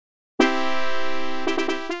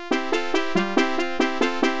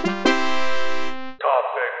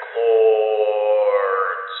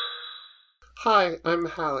Hi, I'm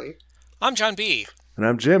Hallie. I'm John B. And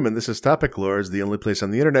I'm Jim, and this is Topic Lords, the only place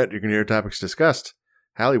on the internet you can hear topics discussed.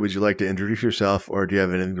 Hallie, would you like to introduce yourself, or do you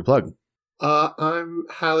have anything to plug? I'm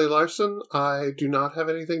Hallie Larson. I do not have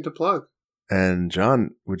anything to plug. And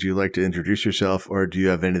John, would you like to introduce yourself, or do you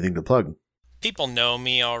have anything to plug? People know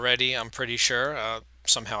me already, I'm pretty sure.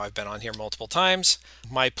 Somehow I've been on here multiple times.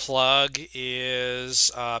 My plug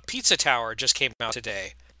is Pizza Tower just came out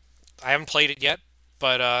today. I haven't played it yet,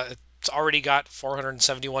 but it's already got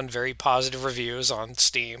 471 very positive reviews on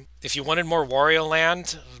Steam. If you wanted more Wario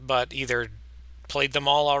Land, but either played them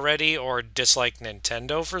all already or dislike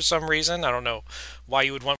Nintendo for some reason, I don't know why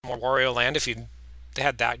you would want more Wario Land if you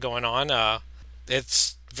had that going on.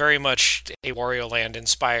 It's very much a Wario Land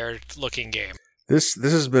inspired looking game. This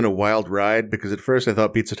has been a wild ride, because at first I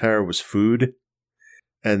thought Pizza Tower was food,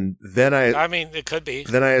 and then I mean, it could be.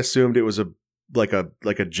 Then I assumed it was a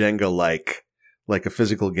Jenga like a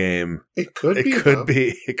physical game. It could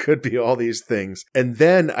It could be all these things. And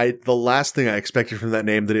then the last thing I expected from that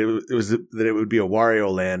name that it would be a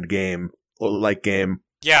Wario Land game or like game.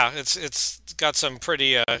 Yeah, it's got some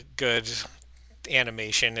pretty good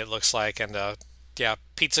animation, it looks like, and yeah,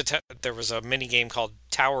 there was a mini game called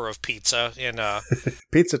Tower of Pizza in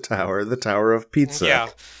Pizza Tower, the Tower of Pizza. Yeah,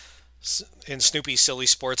 in Snoopy's Silly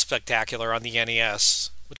Sports Spectacular on the NES,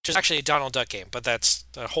 which is actually a Donald Duck game, but that's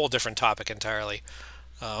a whole different topic entirely.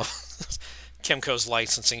 Kimco's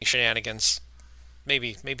licensing shenanigans,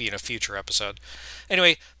 maybe in a future episode.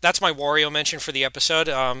 Anyway, that's my Wario mention for the episode.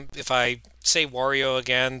 If I say Wario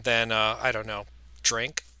again, then I don't know,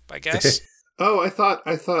 drink, I guess. Oh, I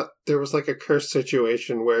thought there was like a curse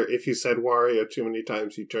situation where if you said Wario too many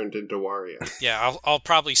times, you turned into Wario. Yeah, I'll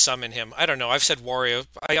probably summon him. I don't know. I've said Wario.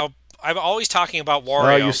 I'm always talking about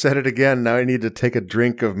Wario. Oh, you said it again. Now I need to take a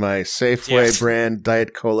drink of my Safeway brand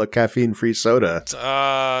Diet Cola caffeine-free soda.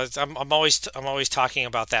 I'm always talking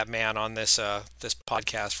about that man on this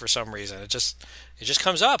podcast for some reason. It just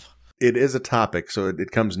comes up. It is a topic, so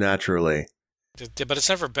it comes naturally. But it's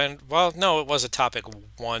never been. Well, no, it was a topic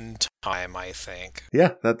one time, I think.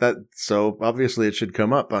 Yeah, so obviously it should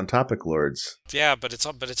come up on Topic Lords. Yeah, but it's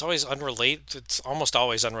always unrelated. It's almost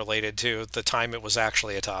always unrelated to the time it was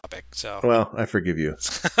actually a topic. So well, I forgive you.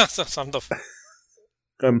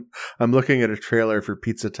 I'm looking at a trailer for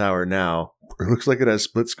Pizza Tower now. It looks like it has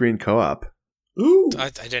split screen co-op. Ooh, I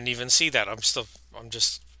didn't even see that. I'm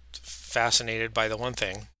just fascinated by the one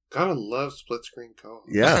thing. Gotta love split screen co-op.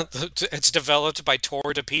 Yeah. It's developed by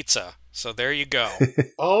Tor to Pizza. So there you go.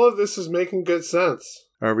 All of this is making good sense.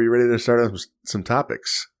 Are we ready to start on some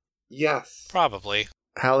topics? Yes. Probably.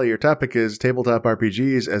 Hallie, your topic is tabletop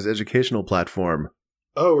RPGs as educational platform.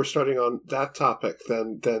 Oh, we're starting on that topic.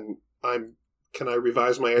 Then can I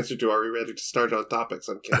revise my answer to are we ready to start on topics?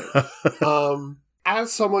 I'm kidding.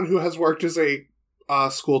 As someone who has worked as a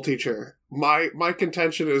school teacher, my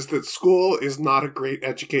contention is that school is not a great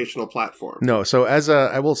educational platform. No, so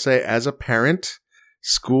I will say as a parent,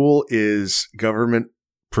 school is government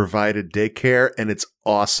provided daycare, and it's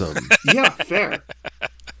awesome. Yeah, fair.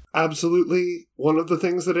 Absolutely one of the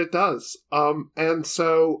things that it does. And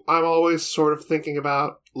so I'm always sort of thinking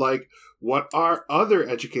about, like, what are other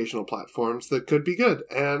educational platforms that could be good?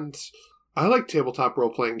 And I like tabletop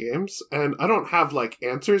role-playing games, and I don't have, like,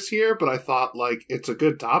 answers here, but I thought, like, it's a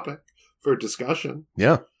good topic for discussion.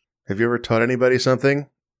 Yeah. Have you ever taught anybody something?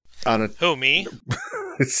 Who, me?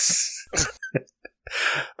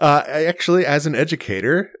 Actually, as an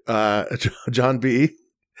educator, John B.,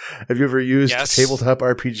 have you ever used tabletop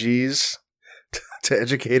RPGs to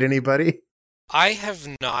educate anybody? I have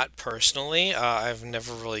not personally. I've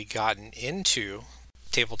never really gotten into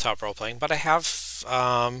tabletop role-playing, but I have.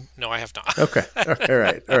 No, I have not. Okay.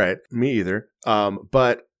 All right. Me either.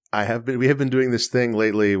 But we have been doing this thing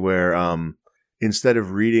lately where instead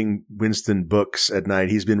of reading Winston books at night,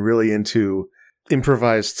 he's been really into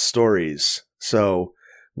improvised stories. So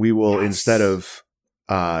we will, instead of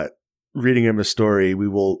reading him a story, we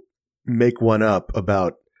will make one up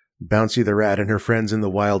about Bouncy the Rat and her friends in the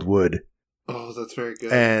Wild Wood. Oh, that's very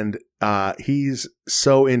good. And he's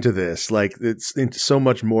so into this. Like, it's into so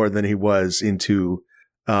much more than he was into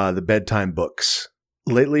the bedtime books.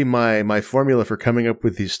 Lately, my formula for coming up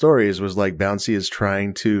with these stories was like Bouncy is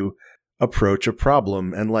trying to approach a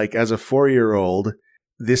problem. And like, as a 4-year-old,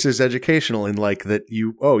 this is educational in like that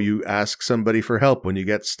you ask somebody for help when you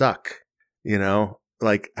get stuck, you know?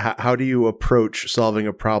 Like, how do you approach solving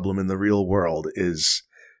a problem in the real world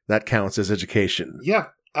that counts as education. Yeah,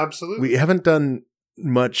 absolutely. We haven't done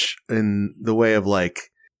much in the way of like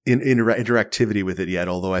interactivity with it yet,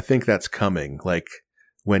 although I think that's coming. Like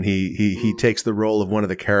when he takes the role of one of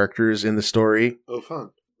the characters in the story. Oh, fun.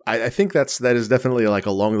 I think that is definitely like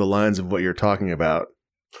along the lines of what you're talking about.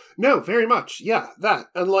 No, very much. Yeah, that.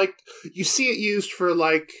 And like you see it used for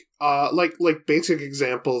like basic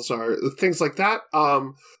examples are things like that.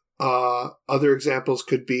 Other examples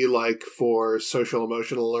could be like for social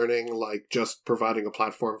emotional learning, like just providing a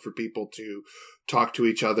platform for people to talk to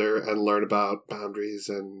each other and learn about boundaries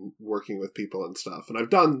and working with people and stuff. And I've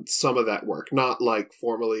done some of that work, not like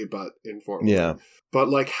formally, but informally. Yeah. But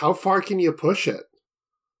like, how far can you push it?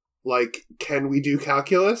 Like, can we do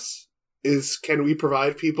calculus? Can we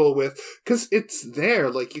provide people with, because it's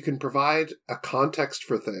there, like you can provide a context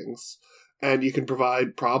for things and you can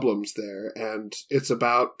provide problems there, and it's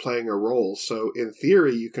about playing a role. So in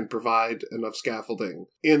theory, you can provide enough scaffolding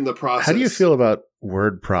in the process. How do you feel about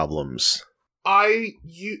word problems? I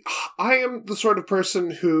am the sort of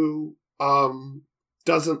person who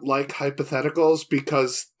doesn't like hypotheticals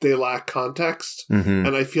because they lack context,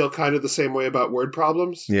 and I feel kind of the same way about word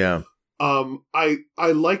problems. Yeah. I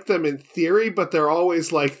like them in theory, but they're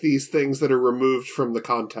always like these things that are removed from the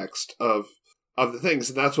context of the things,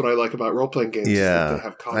 and that's what I like about role-playing games. Yeah, is that they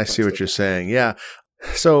have context. I see what you're saying. Yeah.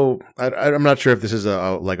 So I'm not sure if this is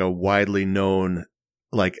a widely known,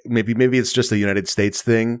 like maybe it's just a United States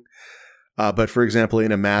thing. But for example,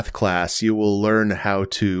 in a math class, you will learn how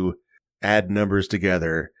to add numbers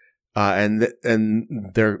together. And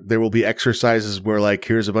there will be exercises where like,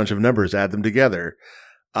 here's a bunch of numbers, add them together.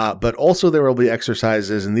 But also there will be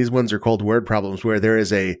exercises, and these ones are called word problems, where there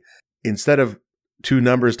is instead of two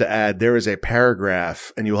numbers to add, there is a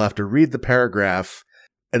paragraph, and you'll have to read the paragraph,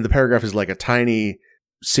 and the paragraph is like a tiny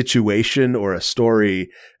situation or a story,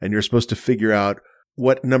 and you're supposed to figure out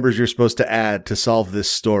what numbers you're supposed to add to solve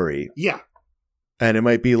this story. Yeah. And it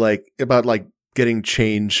might be like about like getting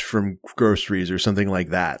change from groceries or something like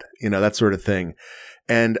that, that sort of thing.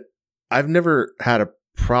 And I've never had a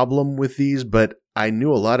problem with these, but I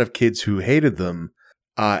knew a lot of kids who hated them.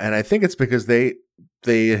 And I think it's because they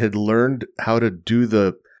had learned how to do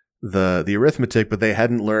the arithmetic, but they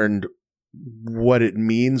hadn't learned what it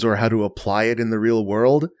means or how to apply it in the real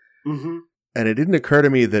world. Mm-hmm. And it didn't occur to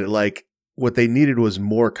me that like what they needed was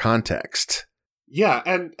more context. Yeah,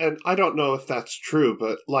 and I don't know if that's true,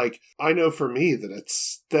 but like I know for me that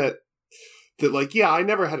it's that like, yeah, I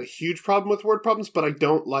never had a huge problem with word problems, but I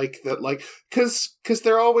don't like that, like, because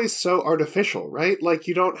they're always so artificial, right? Like,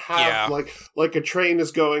 you don't have, like a train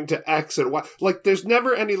is going to X and Y. Like, there's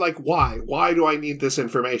never any, like, why? Why do I need this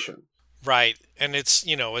information? Right. And it's,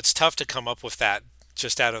 it's tough to come up with that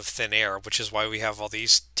just out of thin air, which is why we have all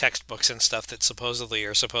these textbooks and stuff that supposedly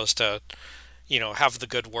are supposed to, have the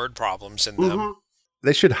good word problems in them.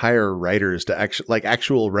 They should hire writers to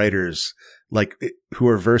actual writers, like who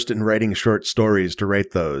are versed in writing short stories to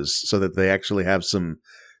write those, so that they actually have some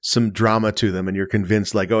drama to them, and you're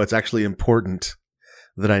convinced, like, oh, it's actually important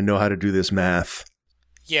that I know how to do this math.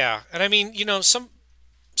 Yeah, and I mean, some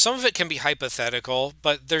of it can be hypothetical,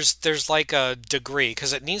 but there's like a degree,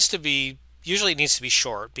 because usually it needs to be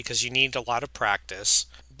short because you need a lot of practice.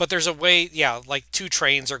 But there's a way, like two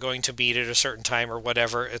trains are going to meet at a certain time or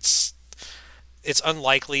whatever. It's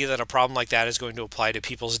unlikely that a problem like that is going to apply to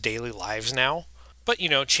people's daily lives now. But,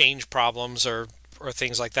 change problems or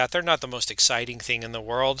things like that, they're not the most exciting thing in the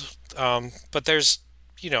world. But there's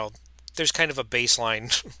kind of a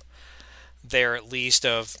baseline there at least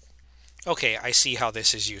of, okay, I see how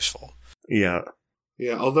this is useful. Yeah.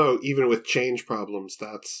 Yeah, although even with change problems,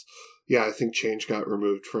 I think change got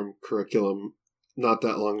removed from curriculum not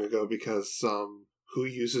that long ago because who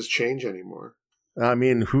uses change anymore? I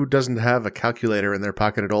mean, who doesn't have a calculator in their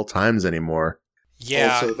pocket at all times anymore?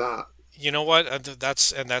 Yeah. Also that. You know what?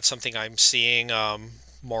 That's something I'm seeing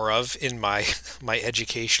more of in my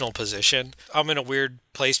educational position. I'm in a weird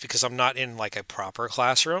place because I'm not in like a proper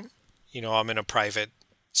classroom. I'm in a private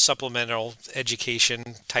supplemental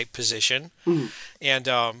education type position. And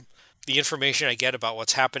the information I get about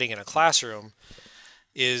what's happening in a classroom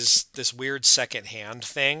is this weird secondhand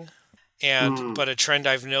thing. But a trend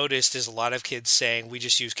I've noticed is a lot of kids saying we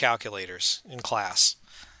just use calculators in class.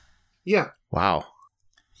 Yeah. Wow.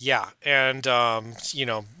 Yeah, and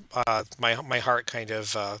my heart kind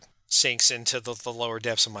of sinks into the lower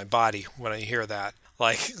depths of my body when I hear that.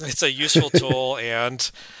 Like, it's a useful tool,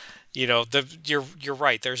 and you're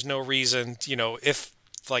right. There's no reason, if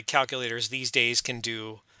like calculators these days can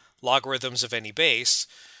do logarithms of any base,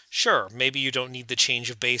 sure, maybe you don't need the change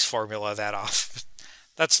of base formula that often.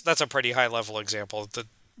 That's a pretty high level example.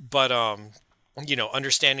 But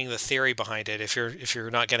understanding the theory behind it, if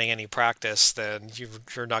you're not getting any practice, then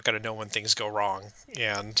you're not going to know when things go wrong.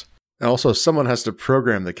 And also, someone has to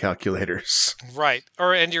program the calculators, right?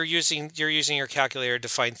 And you're using your calculator to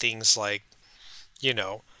find things like,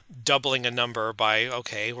 doubling a number by,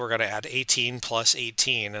 okay, we're going to add 18 plus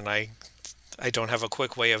 18, and I don't have a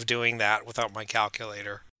quick way of doing that without my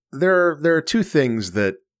calculator. There are two things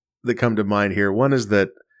that come to mind here. One is that,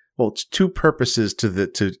 well, it's two purposes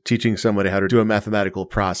to teaching somebody how to do a mathematical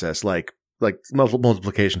process, like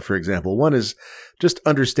multiplication, for example. One is just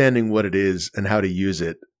understanding what it is and how to use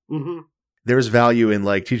it. Mm-hmm. There's value in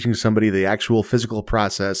like teaching somebody the actual physical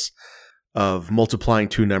process of multiplying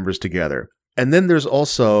two numbers together. And then there's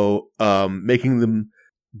also making them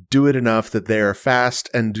do it enough that they are fast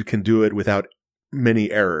and can do it without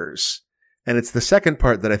many errors. And it's the second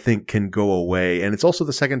part that I think can go away. And it's also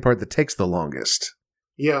the second part that takes the longest.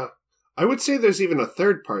 Yeah. I would say there's even a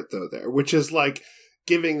third part, though, there, which is like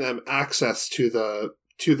giving them access to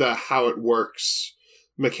the how it works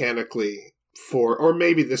mechanically for, or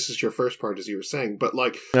maybe this is your first part, as you were saying, but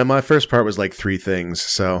like... And my first part was like 3 things,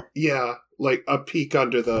 so... Yeah, like a peek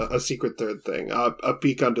under a secret third thing, a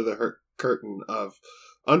peek under the curtain of...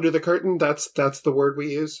 Under the curtain, that's the word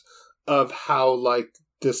we use, of how, like,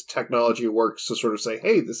 this technology works to sort of say,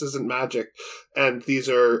 hey, this isn't magic, and these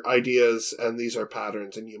are ideas, and these are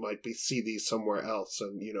patterns, and you might see these somewhere else,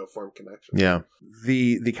 and, form connections. Yeah.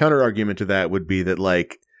 The counter argument to that would be that,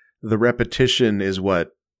 like, the repetition is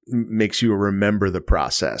what makes you remember the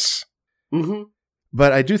process. Mm-hmm.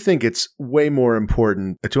 But I do think it's way more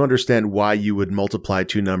important to understand why you would multiply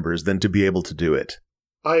 2 numbers than to be able to do it.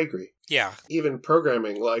 I agree. Yeah. Even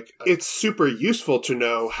programming, like, it's super useful to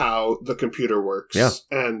know how the computer works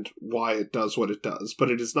and why it does what it does,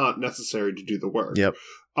 but it is not necessary to do the work. Yep.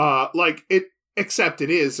 Except it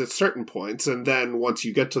is at certain points, and then once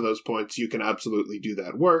you get to those points, you can absolutely do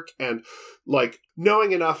that work. And, like,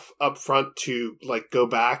 knowing enough up front to, like, go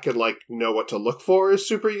back and, like, know what to look for is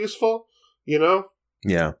super useful,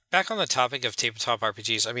 Yeah. Back on the topic of tabletop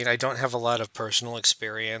RPGs, I mean, I don't have a lot of personal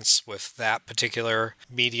experience with that particular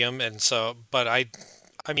medium, and so, but I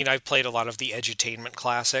mean, I've played a lot of the edutainment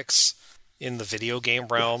classics in the video game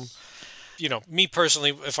realm. Me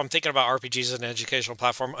personally, if I'm thinking about RPGs as an educational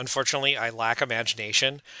platform, unfortunately, I lack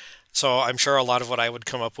imagination. So I'm sure a lot of what I would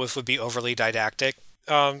come up with would be overly didactic.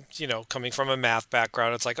 Coming from a math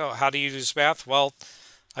background, it's like, oh, how do you use math? Well,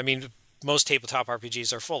 I mean, most tabletop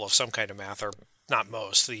RPGs are full of some kind of math, or not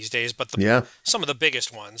most these days, but some of the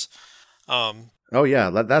biggest ones. Oh, yeah.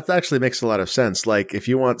 That actually makes a lot of sense. Like, if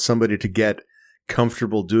you want somebody to get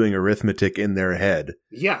comfortable doing arithmetic in their head.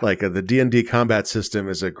 Yeah. Like the D&D combat system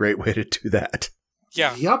is a great way to do that.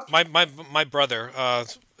 Yeah. Yep. My brother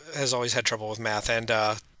has always had trouble with math, and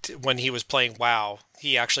when he was playing WoW,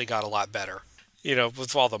 he actually got a lot better.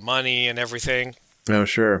 With all the money and everything. Oh,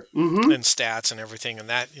 sure. Mm-hmm. And stats and everything in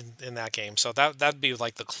that game. So that'd be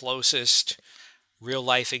like the closest real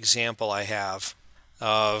life example I have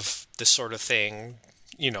of this sort of thing,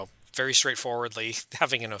 very straightforwardly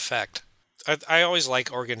having an effect. I always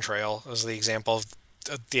like Oregon Trail as the example of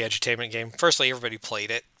the edutainment game. Firstly, everybody played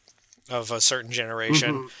it, of a certain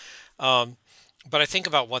generation. Mm-hmm. But I think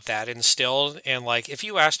about what that instilled, and like if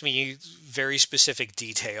you asked me very specific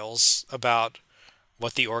details about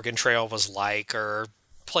what the Oregon Trail was like, or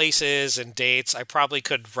places and dates, I probably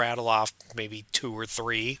could rattle off maybe 2 or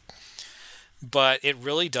 3. But it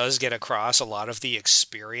really does get across a lot of the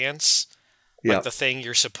experience, like the thing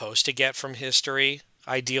you're supposed to get from history,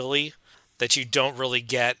 ideally, that you don't really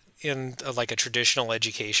get in like a traditional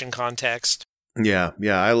education context. Yeah,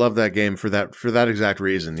 I love that game for that exact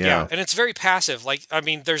reason. Yeah, and it's very passive. Like, I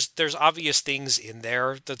mean, there's obvious things in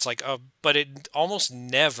there that's like, but it almost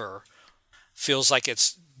never feels like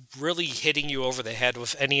it's really hitting you over the head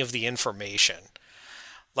with any of the information.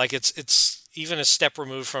 Like it's even a step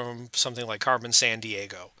removed from something like Carmen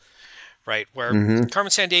Sandiego, right? Where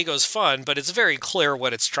Carmen Sandiego is fun, but it's very clear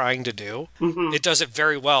what it's trying to do. Mm-hmm. It does it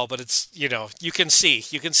very well, but it's, you can see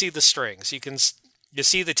the strings. You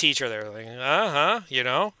see the teacher there, like,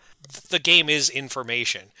 The game is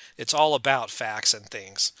information. It's all about facts and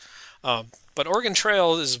things. But Oregon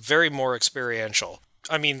Trail is very more experiential.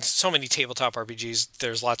 I mean, so many tabletop RPGs,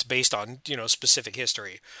 there's lots based on, specific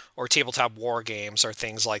history, or tabletop war games, or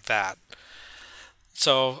things like that.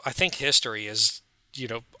 So I think history is,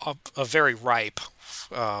 a very ripe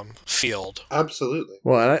field. Absolutely.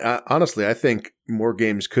 Well, I honestly, I think more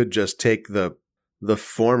games could just take the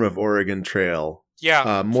form of Oregon Trail.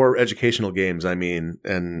 Yeah. More educational games, I mean,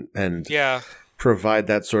 and provide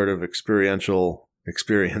that sort of experiential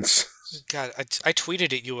experience. God, I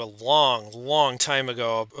tweeted at you a long, long time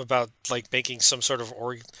ago about like making some sort of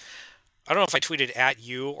I don't know if I tweeted at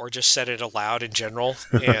you or just said it aloud in general,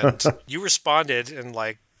 and you responded and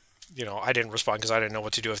like I didn't respond because I didn't know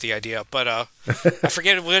what to do with the idea. But I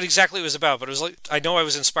forget what exactly it was about. But it was like, I know I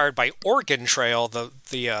was inspired by Oregon Trail,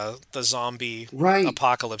 the zombie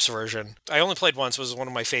apocalypse version. I only played once. It was one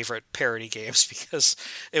of my favorite parody games because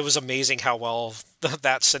it was amazing how well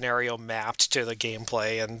that scenario mapped to the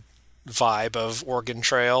gameplay and vibe of Oregon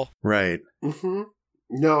Trail. Right. Mm-hmm.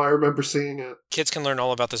 No, I remember seeing it. Kids can learn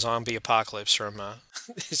all about the zombie apocalypse from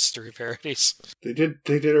history parodies. They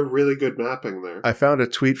did a really good mapping there. I found a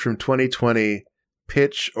tweet from 2020,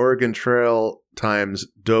 pitch Oregon Trail times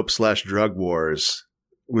dope/drug wars.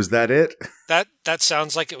 Was that it? That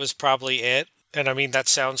sounds like it was probably it. And I mean, that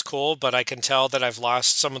sounds cool, but I can tell that I've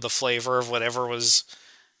lost some of the flavor of whatever was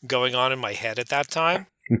going on in my head at that time.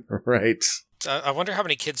 Right. I wonder how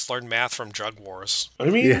many kids learned math from drug wars. I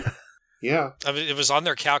mean, yeah. I mean, it was on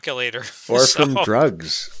their calculator. Or from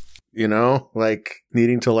drugs, like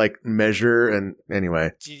needing to measure and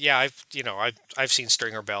anyway. Yeah, I've seen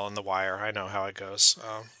Stringer Bell and The Wire. I know how it goes.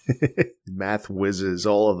 Math whizzes,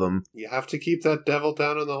 all of them. You have to keep that devil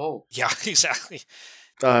down in the hole. Yeah, exactly.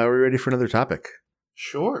 Are we ready for another topic?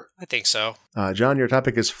 Sure. I think so. John, your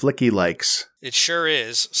topic is Flicky likes. It sure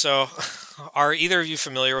is. So, are either of you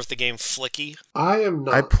familiar with the game Flicky? I am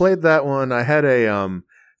not. I played that one. I had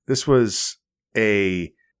this was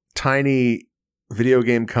a tiny video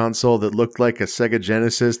game console that looked like a Sega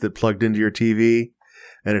Genesis that plugged into your TV,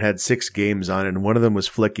 and it had 6 games on it, and one of them was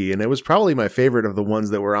Flicky, and it was probably my favorite of the ones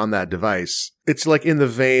that were on that device. It's like in the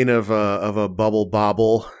vein of a Bubble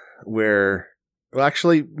Bobble, where... Well,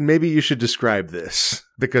 actually, maybe you should describe this,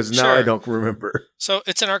 because now I don't remember. So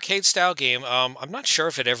it's an arcade-style game. I'm not sure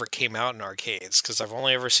if it ever came out in arcades, because I've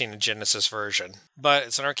only ever seen a Genesis version. But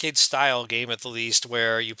it's an arcade-style game, at the least,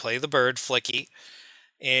 where you play the bird, Flicky,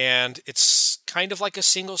 and it's kind of like a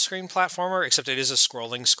single-screen platformer, except it is a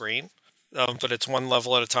scrolling screen. But it's one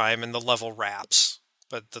level at a time, and the level wraps,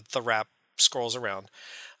 but the wrap scrolls around.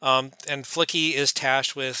 And Flicky is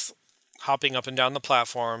tasked with hopping up and down the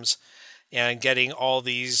platforms and getting all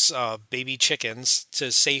these baby chickens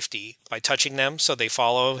to safety by touching them so they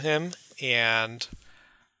follow him. And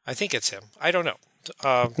I think it's him. I don't know.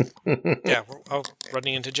 Yeah, we're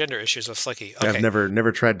running into gender issues with Flicky. Okay. I've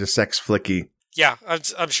never tried to sex Flicky. Yeah,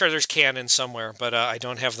 I'm sure there's canon somewhere, but I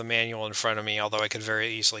don't have the manual in front of me, although I could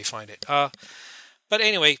very easily find it. But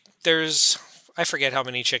anyway, I forget how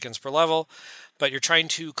many chickens per level, but you're trying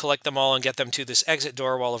to collect them all and get them to this exit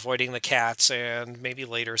door while avoiding the cats and maybe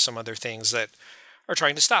later some other things that are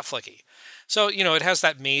trying to stop Flicky. So, it has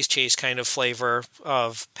that maze chase kind of flavor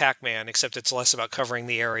of Pac-Man, except it's less about covering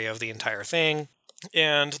the area of the entire thing.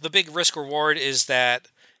 And the big risk reward is that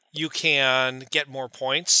you can get more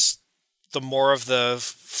points the more of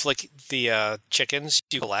the chickens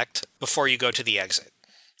you collect before you go to the exit.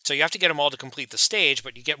 So you have to get them all to complete the stage,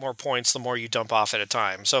 but you get more points the more you dump off at a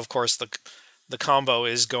time. So, of course, the combo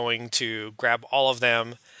is going to grab all of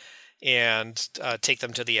them and take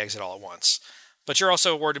them to the exit all at once. But you're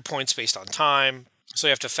also awarded points based on time, so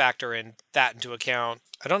you have to factor in that into account.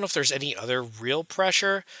 I don't know if there's any other real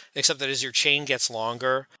pressure, except that as your chain gets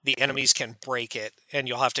longer, the enemies can break it, and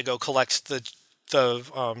you'll have to go collect the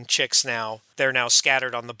chicks now. They're now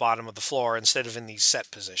scattered on the bottom of the floor instead of in these set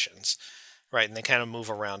positions. Right, and they kind of move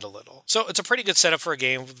around a little. So it's a pretty good setup for a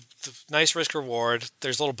game. Nice risk reward.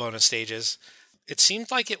 There's little bonus stages. It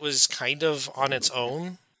seemed like it was kind of on its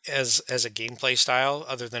own as a gameplay style,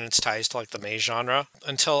 other than its ties to the maze genre,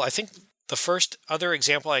 until I think the first other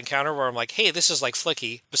example I encountered where I'm like, hey, this is like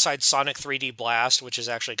Flicky, besides Sonic 3D Blast, which is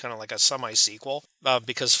actually kind of like a semi-sequel,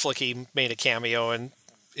 because Flicky made a cameo and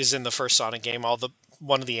is in the first Sonic game.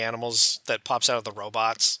 One of the animals that pops out of the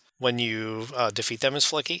robots when you defeat them is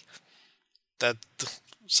Flicky.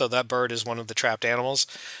 So that bird is one of the trapped animals.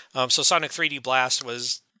 So Sonic 3D Blast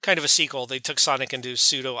was kind of a sequel. They took Sonic into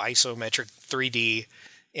pseudo-isometric 3D,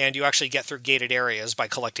 and you actually get through gated areas by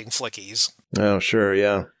collecting Flickies. Oh, sure,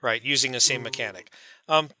 yeah. Right, using the same mechanic.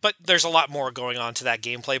 But there's a lot more going on to that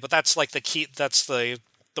gameplay, but that's like the key. That's the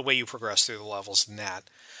way you progress through the levels in that.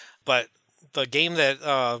 But the game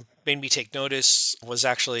that made me take notice was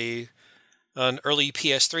actually an early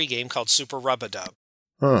PS3 game called Super Rub-a-Dub.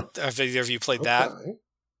 Huh. Have either of you played that?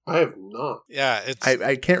 I have not. Yeah,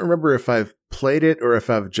 I can't remember if I've played it or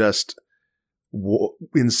if I've just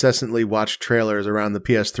incessantly watched trailers around the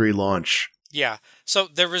PS3 launch. Yeah, so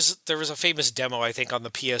there was a famous demo, I think, on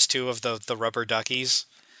the PS2 of the rubber duckies,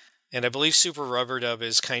 and I believe Super Rub-a-Dub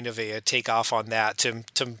is kind of a takeoff on that to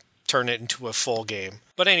turn it into a full game.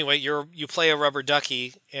 But anyway, you play a rubber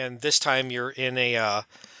ducky, and this time you're in a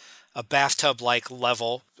bathtub-like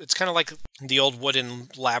level. It's kind of like the old wooden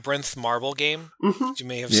labyrinth marble game. Mm-hmm. You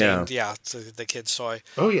may have seen, the kids' toy.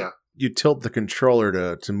 Oh, yeah. you tilt the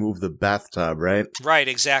controller to move the bathtub, right? Right,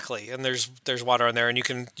 exactly. And there's water on there, and you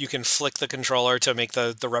can flick the controller to make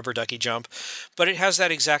the rubber ducky jump. But it has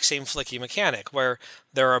that exact same flicky mechanic where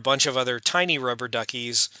there are a bunch of other tiny rubber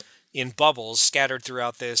duckies in bubbles scattered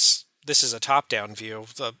throughout this. This is a top-down view.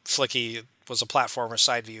 The flicky was a platformer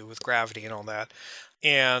side view with gravity and all that.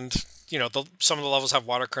 And some of the levels have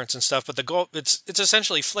water currents and stuff, but the goal it's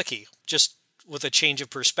essentially flicky, just with a change of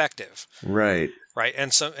perspective. Right. Right.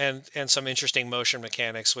 And some interesting motion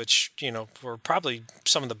mechanics, which, were probably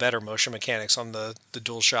some of the better motion mechanics on the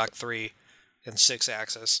DualShock 3 and 6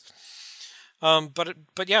 axis. But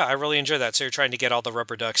yeah, I really enjoy that. So you're trying to get all the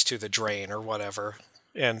rubber ducks to the drain or whatever,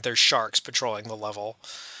 and there's sharks patrolling the level,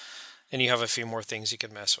 and you have a few more things you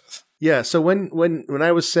can mess with. Yeah, so when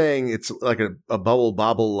I was saying it's like a Bubble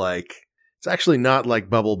Bobble, like, it's actually not like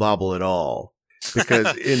Bubble Bobble at all.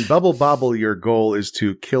 Because in Bubble Bobble, your goal is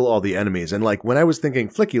to kill all the enemies. And like when I was thinking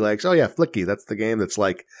Flicky Likes, oh yeah, Flicky, that's the game that's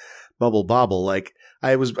like Bubble Bobble. Like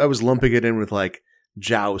I was lumping it in with like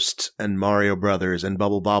Joust and Mario Brothers and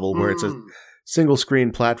Bubble Bobble, where it's a single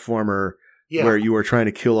screen platformer where you are trying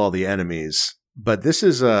to kill all the enemies. But this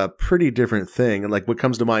is a pretty different thing. And like what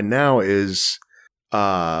comes to mind now is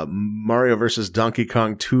Mario versus Donkey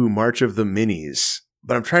Kong 2 March of the Minis.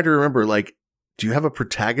 But I'm trying to remember, like, do you have a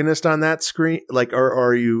protagonist on that screen? Like, or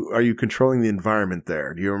are you controlling the environment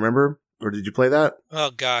there? Do you remember? Or did you play that? Oh,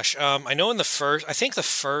 gosh. I know the first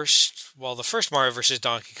Mario vs.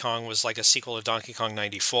 Donkey Kong was like a sequel to Donkey Kong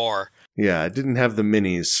 94. Yeah, it didn't have the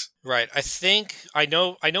minis. Right. I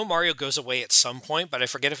know Mario goes away at some point, but I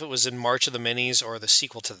forget if it was in March of the Minis or the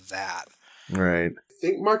sequel to that. Right. I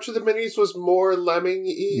think March of the Minis was more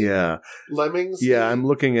Lemming-y. Yeah. Lemmings. Yeah, I'm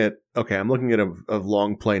looking at a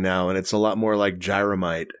long play now, and it's a lot more like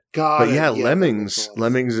Gyromite. But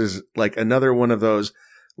Lemmings is like another one of those,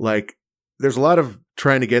 like, there's a lot of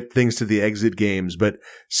trying to get things to the exit games, but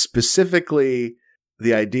specifically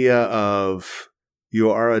the idea of you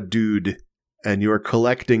are a dude and you are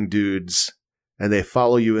collecting dudes and they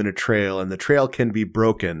follow you in a trail and the trail can be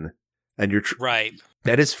broken and you're right.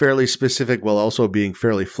 That is fairly specific while also being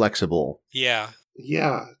fairly flexible. Yeah.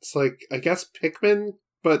 Yeah, it's like, I guess Pikmin,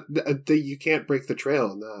 but you can't break the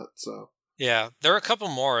trail in that, so. Yeah, there are a couple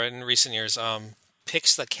more in recent years.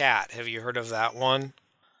 Pix the Cat, have you heard of that one?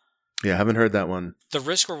 Yeah, I haven't heard that one. The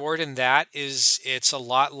risk reward in that it's a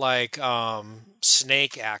lot like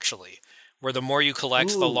Snake, actually, where the more you collect,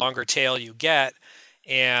 the longer tail you get,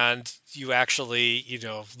 and you actually,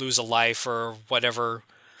 lose a life or whatever.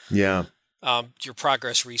 Yeah. Your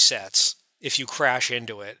progress resets if you crash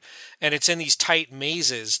into it. And it's in these tight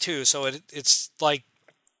mazes, too, so it's like,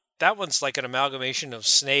 that one's like an amalgamation of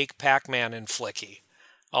Snake, Pac-Man, and Flicky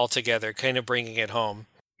all together, kind of bringing it home.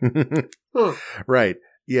 Right.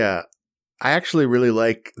 Yeah. I actually really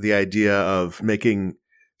like the idea of making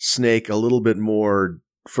Snake a little bit more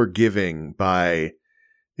forgiving by,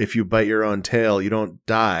 if you bite your own tail, you don't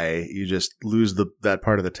die, you just lose that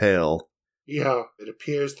part of the tail. Yeah, it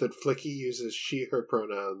appears that Flicky uses she, her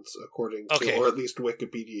pronouns, according to, or at least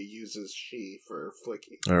Wikipedia uses she for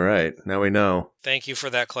Flicky. All right, now we know. Thank you for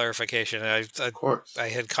that clarification. Of course. I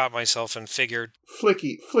had caught myself and figured...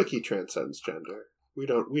 Flicky transcends gender. We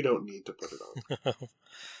don't need to put it on.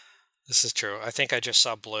 This is true. I think I just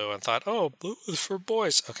saw blue and thought, oh, blue is for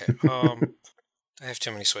boys. Okay, I have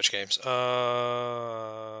too many Switch games.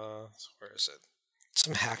 Where is it?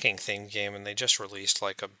 Some hacking themed game, and they just released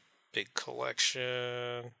like a big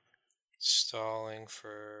collection. Stalling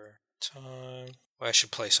for time. Well, I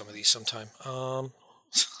should play some of these sometime.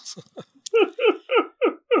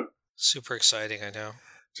 Super exciting, I know.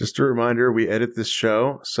 Just a reminder, we edit this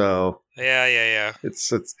show, so yeah.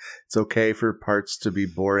 It's okay for parts to be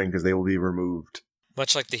boring because they will be removed.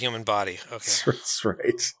 Much like the human body. Okay, that's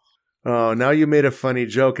right. Oh, now you made a funny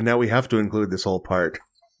joke, and now we have to include this whole part.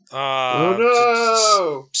 Oh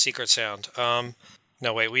no! Secret sound.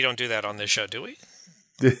 No, wait, we don't do that on this show, do we?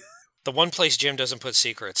 The one place Jim doesn't put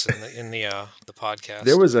secrets in the podcast.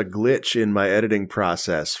 There was a glitch in my editing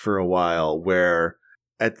process for a while where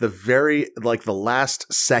at the the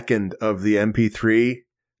last second of the MP3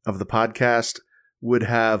 of the podcast would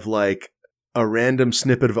have like a random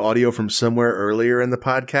snippet of audio from somewhere earlier in the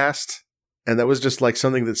podcast. And that was just like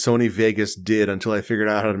something that Sony Vegas did until I figured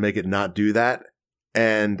out how to make it not do that.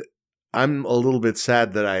 And I'm a little bit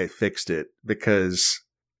sad that I fixed it because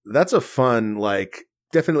that's a fun, like,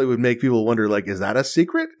 definitely would make people wonder, like, is that a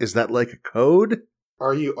secret? Is that like a code?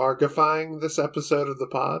 Are you argifying this episode of the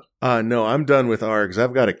pod? No, I'm done with args.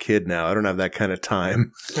 I've got a kid now. I don't have that kind of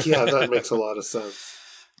time. Yeah, that makes a lot of sense.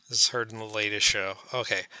 This is heard in the latest show.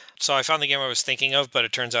 Okay, so I found the game I was thinking of, but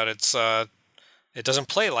it turns out it's It doesn't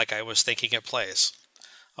play like I was thinking it plays,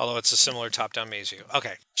 although it's a similar top-down maze view.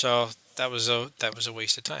 Okay, so that was a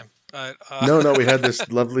waste of time. But, No, we had this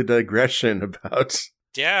lovely digression about.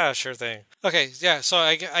 Yeah, sure thing. Okay, yeah. So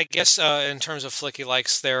I guess in terms of Flicky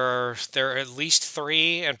likes, there are at least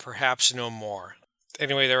 3 and perhaps no more.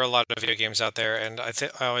 Anyway, there are a lot of video games out there, and I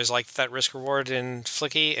always liked that risk reward in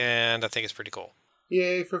Flicky, and I think it's pretty cool.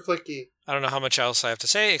 Yay for Flicky. I don't know how much else I have to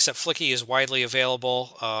say, except Flicky is widely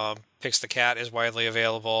available. Pix the Cat is widely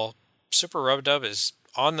available. Super Rub-a-Dub is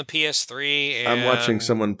on the PS3. And I'm watching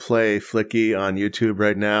someone play Flicky on YouTube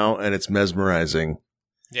right now, and it's mesmerizing.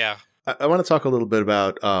 Yeah. I want to talk a little bit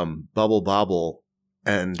about Bubble Bobble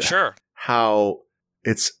and Sure. how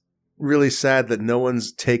it's really sad that no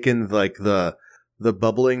one's taken like the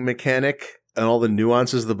bubbling mechanic and all the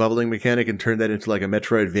nuances of the bubbling mechanic and turned that into like a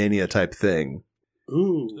Metroidvania type thing.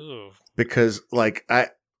 Ooh. Because like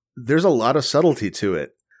there's a lot of subtlety to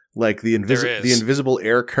it. Like the invisible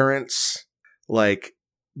air currents, like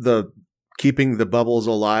the keeping the bubbles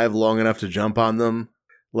alive long enough to jump on them.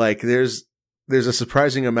 Like there's a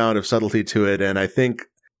surprising amount of subtlety to it, and I think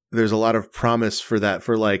there's a lot of promise for that.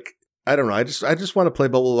 For like, I don't know, I just want to play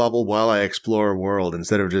Bubble Bobble while I explore a world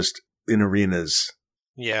instead of just in arenas.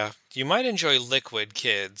 Yeah, you might enjoy Liquid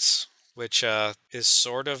Kids, which is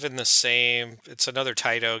sort of in the same. It's another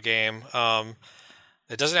Taito game.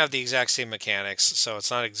 It doesn't have the exact same mechanics, so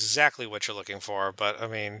it's not exactly what you're looking for. But I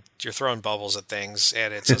mean, you're throwing bubbles at things,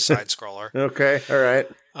 and it's a side scroller. Okay, all right.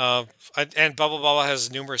 And Bubble Bobble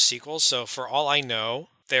has numerous sequels, so for all I know,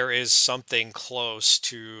 there is something close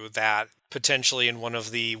to that potentially in one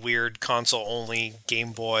of the weird console-only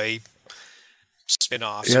Game Boy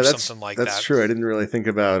spin-offs or something like that. That's true. I didn't really think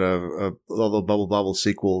about all the Bubble Bobble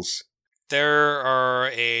sequels. There are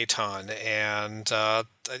a ton, and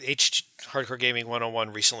Hardcore Gaming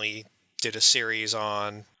 101 recently did a series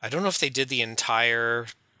on, I don't know if they did the entire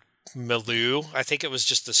milieu. I think it was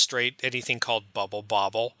just the straight anything called Bubble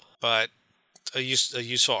Bobble, but a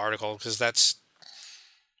useful article, because that's,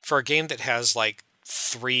 for a game that has like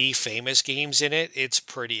 3 famous games in it, it's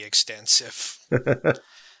pretty extensive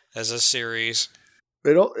as a series.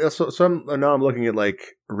 Now I'm looking at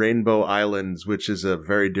like Rainbow Islands, which is a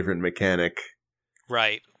very different mechanic.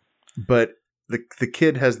 Right. But the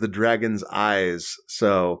kid has the dragon's eyes,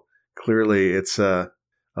 so clearly it's a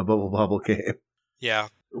Bubble Bobble game. Yeah.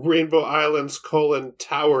 Rainbow Islands :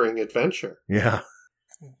 Towering Adventure. Yeah.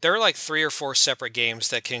 There are like 3 or 4 separate games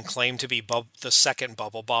that can claim to be the second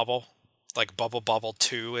Bubble Bobble, like Bubble Bobble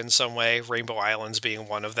 2 in some way, Rainbow Islands being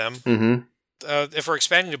one of them. Mm-hmm. If we're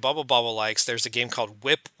expanding to Bubble Bobble likes, there's a game called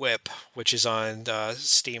Whip Whip, which is on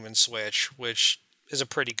Steam and Switch, which is a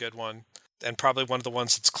pretty good one, and probably one of the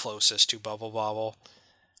ones that's closest to Bubble Bobble,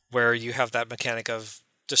 where you have that mechanic of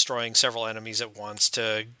destroying several enemies at once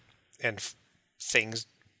and things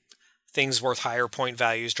worth higher point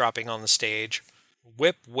values dropping on the stage.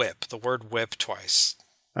 Whip Whip, the word whip twice.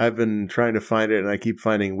 I've been trying to find it, and I keep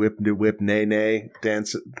finding whip nay nay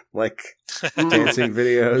dancing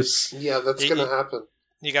videos. Yeah, that's going to happen.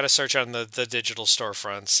 You got to search on the digital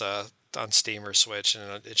storefronts on Steam or Switch,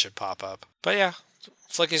 and it should pop up. But yeah,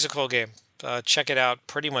 Flicky's a cool game. Check it out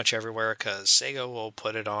pretty much everywhere, because Sega will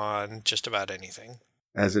put it on just about anything.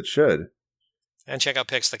 As it should. And check out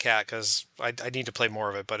Pix the Cat, because I need to play more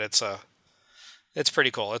of it, but it's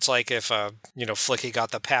pretty cool. It's like if Flicky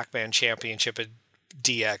got the Pac-Man Championship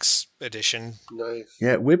DX edition. Nice.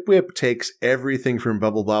 Yeah, Whip Whip takes everything from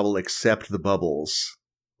Bubble Bobble except the bubbles.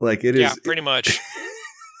 Like it is. Yeah, pretty much.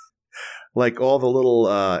 Like all the little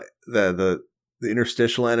the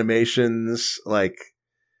interstitial animations, like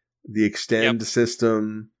the extend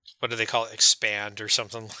system. What do they call it? Expand or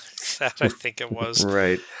something like that, I think it was.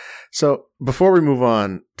 Right. So before we move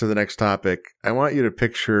on to the next topic, I want you to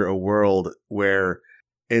picture a world where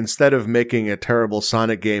instead of making a terrible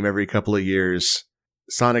Sonic game every couple of years,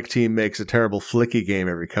 Sonic Team makes a terrible Flicky game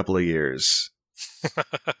every couple of years.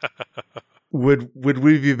 Would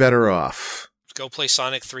we be better off? Go play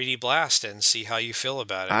Sonic 3D Blast and see how you feel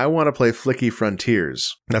about it. I want to play Flicky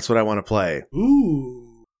Frontiers. That's what I want to play.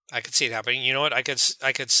 Ooh. I could see it happening. You know what? I could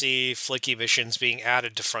see Flicky missions being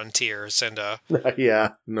added to Frontiers and yeah,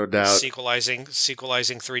 no doubt. Sequelizing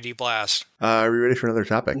 3D Blast. Are we ready for another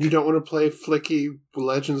topic? You don't want to play Flicky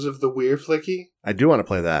Legends of the Weird Flicky? I do want to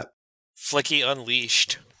play that. Flicky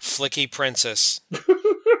Unleashed. Flicky Princess.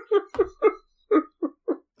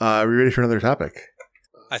 Are we ready for another topic?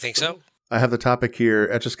 I think so. I have the topic here,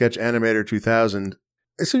 Etch-a-Sketch Animator 2000.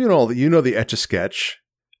 So you know the Etch-a-Sketch,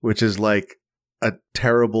 which is like a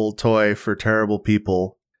terrible toy for terrible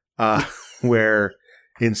people, where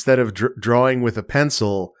instead of drawing with a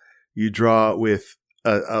pencil, you draw with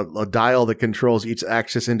a dial that controls each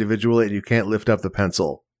axis individually, and you can't lift up the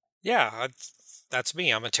pencil. Yeah, that's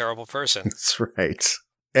me. I'm a terrible person. That's right.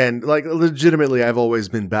 And like legitimately, I've always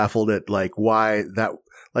been baffled at like why that.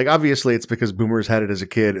 Like obviously, it's because boomers had it as a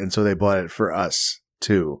kid, and so they bought it for us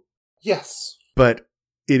too. Yes. But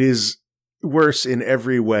it is worse in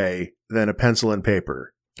every way than a pencil and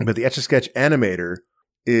paper. But the Etch-a-Sketch Animator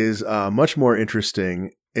is much more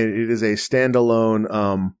interesting. It is a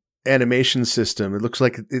standalone animation system. It looks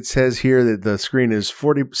like it says here that the screen is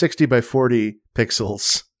 60 by 40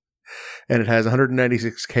 pixels, and it has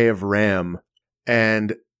 196K of RAM,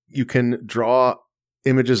 and you can draw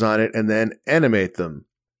images on it and then animate them.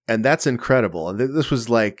 And that's incredible. And this was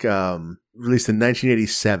like released in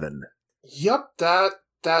 1987. Yep,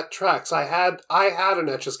 that tracks. I had an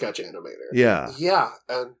Etch-a-Sketch Animator. Yeah. Yeah.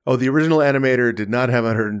 And the original Animator did not have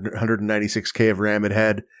 196K of RAM. It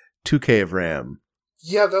had 2K of RAM.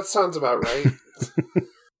 Yeah, that sounds about right.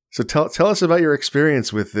 So tell us about your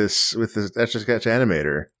experience with this Etch-a-Sketch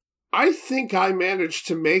Animator. I think I managed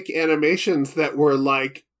to make animations that were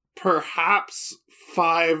like perhaps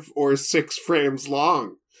 5 or 6 frames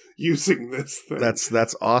long using this thing.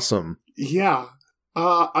 That's awesome. Yeah.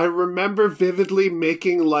 I remember vividly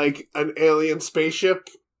making like an alien spaceship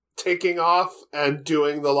taking off and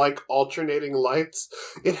doing the like alternating lights.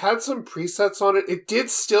 It had some presets on it. It did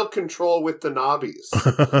still control with the knobbies,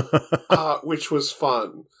 which was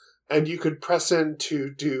fun. And you could press in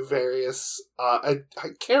to do various, I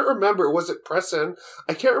can't remember, was it press in?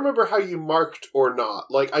 I can't remember how you marked or not.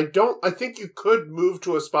 Like, I think you could move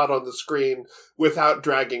to a spot on the screen without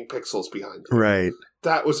dragging pixels behind you. Right.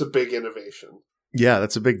 That was a big innovation. Yeah,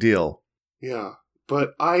 that's a big deal. Yeah.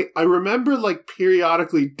 But I remember like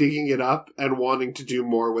periodically digging it up and wanting to do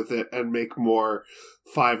more with it and make more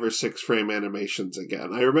 5 or 6 frame animations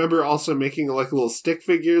again. I remember also making like little stick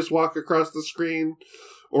figures walk across the screen,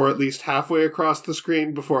 or at least halfway across the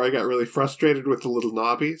screen before I got really frustrated with the little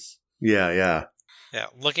knobbies. Yeah. Yeah,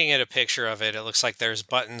 looking at a picture of it, it looks like there's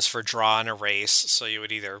buttons for draw and erase, so you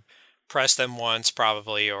would either press them once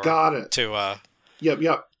probably, or got it. To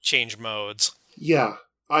Yep. change modes. Yeah.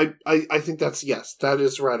 I think that's, yes, that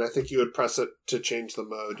is right. I think you would press it to change the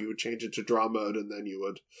mode. You would change it to draw mode, and then you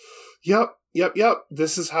would... Yep.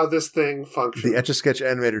 This is how this thing functions. The Etch-a-Sketch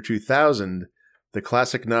Animator 2000, the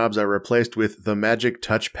classic knobs are replaced with the Magic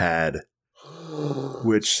Touchpad,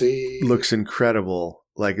 which looks incredible.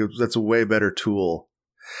 Like, that's a way better tool.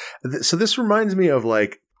 So this reminds me of,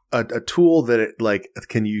 like, a tool that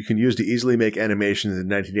you can use to easily make animations in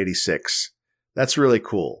 1986. That's really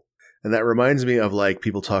cool. And that reminds me of like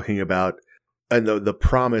people talking about the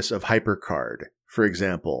promise of HyperCard, for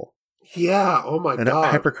example. Yeah. Oh my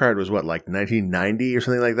God. HyperCard was what, like 1990 or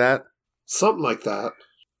something like that? Something like that.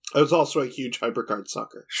 I was also a huge HyperCard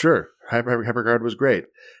sucker. Sure. HyperCard was great.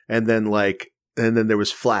 And then there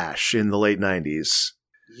was Flash in the late 90s.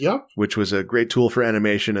 Yep. Which was a great tool for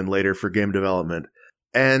animation and later for game development.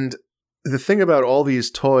 And the thing about all these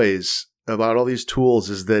toys, about all these tools,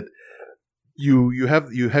 is that you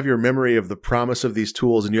have your memory of the promise of these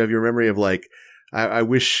tools, and you have your memory of like, I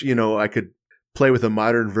wish, I could play with a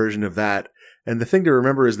modern version of that. And the thing to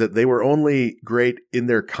remember is that they were only great in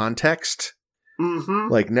their context. Mm-hmm.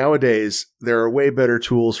 Like nowadays, there are way better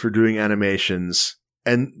tools for doing animations.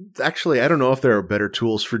 And actually, I don't know if there are better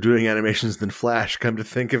tools for doing animations than Flash, come to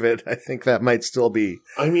think of it. I think that might still be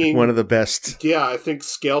one of the best. Yeah, I think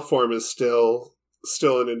Scaleform is still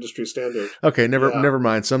an industry standard. Okay, never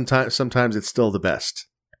mind. Sometimes it's still the best.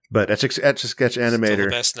 But Etch-a-Sketch Animator... Still the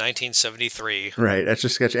best 1973. Right,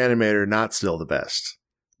 Etch-a-Sketch Animator, not still the best.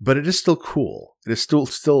 But it is still cool. It is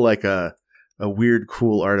still like a weird,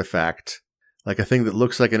 cool artifact. Like a thing that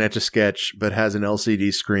looks like an Etch-a-Sketch, but has an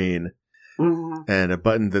LCD screen. Mm-hmm. And a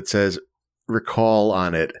button that says recall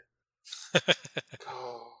on it.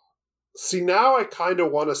 See, now I kind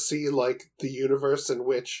of want to see like the universe in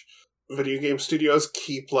which video game studios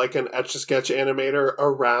keep like an Etch-a-Sketch Animator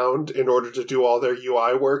around in order to do all their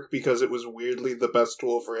UI work, because it was weirdly the best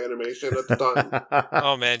tool for animation at the time.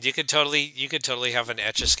 Oh man, you could totally have an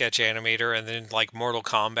Etch-a-Sketch Animator and then like Mortal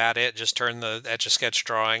Kombat it, just turn the Etch-a-Sketch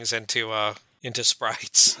drawings into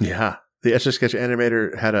sprites. Yeah. The Etch-a-Sketch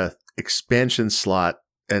Animator had a expansion slot,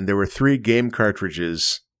 and there were 3 game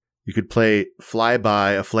cartridges. You could play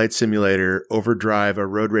Flyby, a flight simulator, Overdrive, a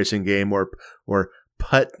road racing game, or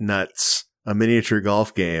Putt Nuts, a miniature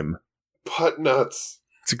golf game. Putt Nuts.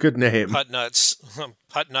 It's a good name. Putt Nuts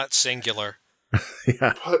singular.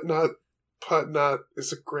 Yeah. Putt Nut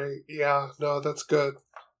is a great. Yeah, no, that's good.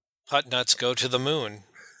 Putt Nuts Go to the Moon.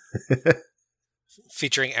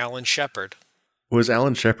 Featuring Alan Shepard. Was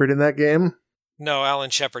Alan Shepard in that game? No, Alan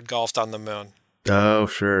Shepard golfed on the moon. Oh,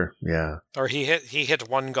 sure. Yeah. Or he hit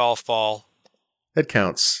one golf ball. That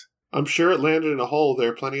counts. I'm sure it landed in a hole. There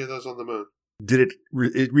are plenty of those on the moon. Did it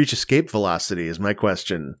reach escape velocity is my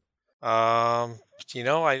question. At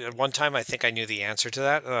one time I think I knew the answer to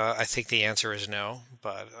that. I think the answer is no,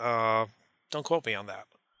 but don't quote me on that.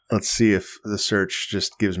 Let's see if the search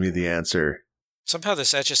just gives me the answer. Somehow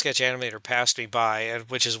this Etch-a-Sketch animator passed me by,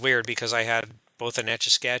 which is weird because I had both an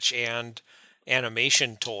Etch-a-Sketch and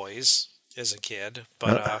animation toys as a kid,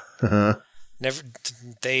 but never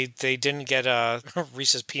they didn't get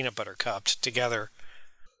Reese's Peanut Butter Cup together.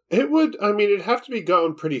 It'd have to be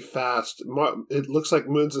going pretty fast. It looks like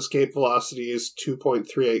Moon's escape velocity is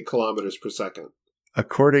 2.38 kilometers per second.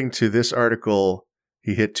 According to this article,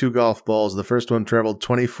 he hit 2 golf balls. The first one traveled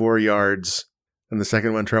 24 yards, and the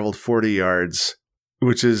second one traveled 40 yards,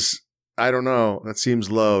 which is, I don't know, that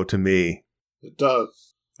seems low to me. It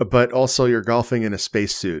does. But also, you're golfing in a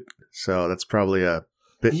spacesuit, so that's probably a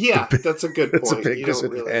bit... Yeah, that's a good point. It's a big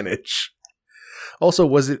disadvantage. Also,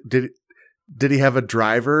 did he have a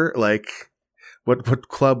driver? Like, what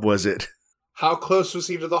club was it? How close was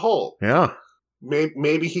he to the hole? Yeah.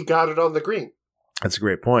 Maybe he got it on the green. That's a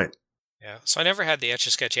great point. Yeah, so I never had the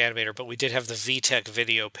Etch-a-Sketch animator, but we did have the VTech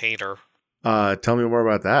video painter. Tell me more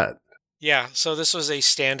about that. Yeah, so this was a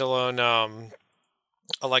standalone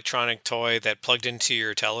electronic toy that plugged into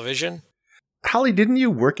your television. Holly, didn't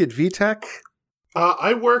you work at VTech?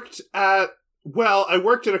 I worked at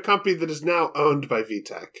a company that is now owned by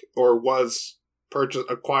VTech, or was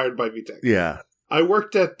acquired by VTech. Yeah. I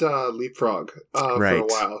worked at Leapfrog right. for a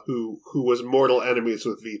while, who was mortal enemies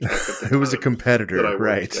with VTech at the time. Who was a competitor, that I worked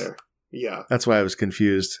right. there. Yeah. That's why I was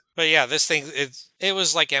confused. But yeah, this thing, it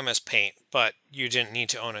was like MS Paint, but you didn't need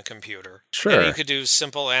to own a computer. Sure. And you could do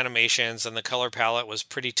simple animations, and the color palette was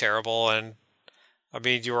pretty terrible. And I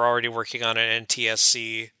mean, you were already working on an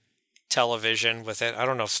NTSC television with it. I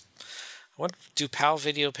don't know do PAL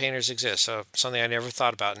video painters exist? Something I never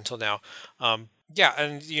thought about until now. Yeah,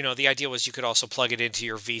 and the idea was you could also plug it into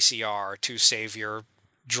your VCR to save your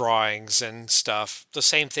drawings and stuff. The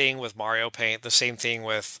same thing with Mario Paint. The same thing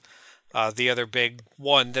with the other big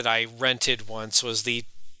one that I rented once was the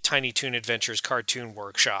Tiny Toon Adventures Cartoon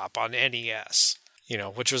Workshop on NES.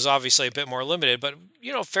 Which was obviously a bit more limited, but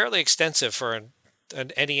fairly extensive for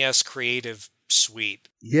an NES creative suite.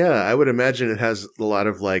 Yeah, I would imagine it has a lot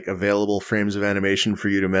of available frames of animation for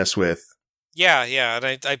you to mess with. Yeah,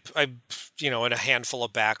 and I in a handful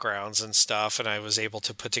of backgrounds and stuff, and I was able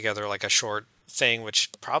to put together a short thing, which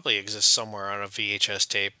probably exists somewhere on a VHS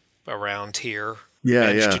tape around here. Yeah,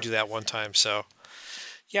 managed to do that one time. So,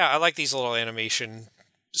 yeah, I like these little animation,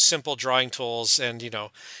 simple drawing tools, and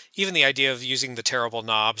even the idea of using the terrible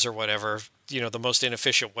knobs or whatever, the most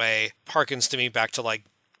inefficient way, harkens to me back to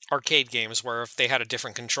arcade games where if they had a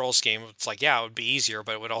different control scheme, it's it would be easier,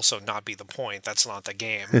 but it would also not be the point. That's not the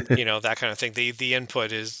game. That kind of thing. The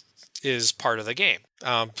input is part of the game.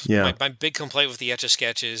 My big complaint with the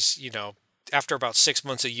Etch-a-Sketch is, after about 6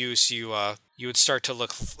 months of use, you would start to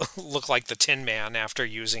look like the Tin Man after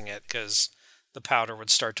using it, because the powder would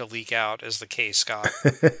start to leak out as the case got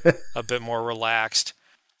a bit more relaxed.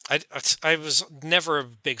 I was never a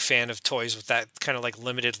big fan of toys with that kind of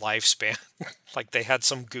limited lifespan. They had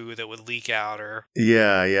some goo that would leak out, or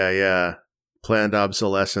yeah. Planned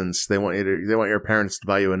obsolescence. They want your parents to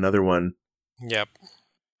buy you another one. Yep.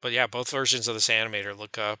 But yeah, both versions of this animator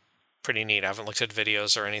look pretty neat. I haven't looked at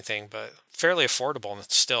videos or anything, but fairly affordable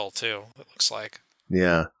still too. It looks like.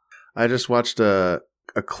 Yeah, I just watched a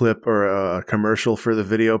clip or a commercial for the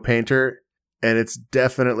video painter, and it's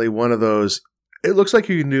definitely one of those. It looks like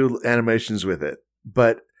you can do animations with it,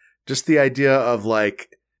 but just the idea of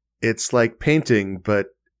it's like painting, but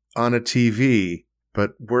on a TV,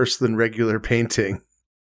 but worse than regular painting.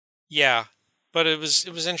 Yeah, but it was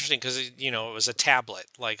interesting because it was a tablet,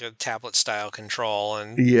 a tablet style control,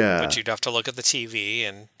 and but you'd have to look at the TV,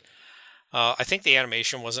 and I think the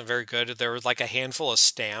animation wasn't very good. There was a handful of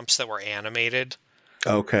stamps that were animated.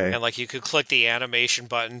 Okay, and you could click the animation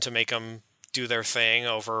button to make them do their thing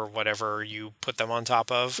over whatever you put them on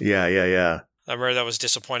top of. Yeah. I remember that was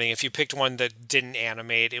disappointing. If you picked one that didn't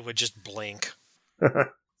animate, it would just blink.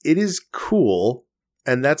 It is cool,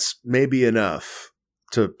 and that's maybe enough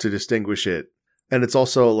to distinguish it. And it's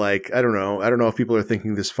also I don't know if people are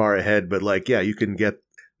thinking this far ahead, but you can get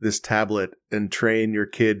this tablet and train your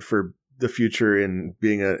kid for the future in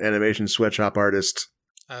being an animation sweatshop artist.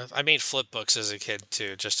 I made flip books as a kid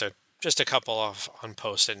too, just a couple on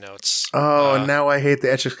Post-it notes. Oh, and now I hate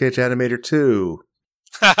the Etch-a-Sketch animator too.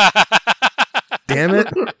 Damn it.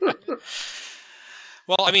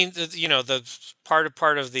 Well, I mean, the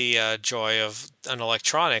part of the joy of an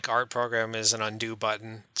electronic art program is an undo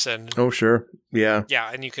button. And Oh, sure. Yeah.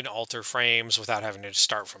 yeah, and you can alter frames without having to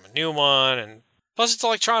start from a new one. And plus, it's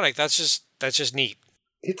electronic. That's just neat.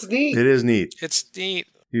 It's neat. It is neat. It's neat.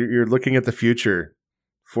 You're looking at the future.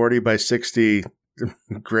 40 by 60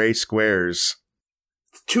 gray squares.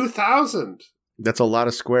 2000. That's a lot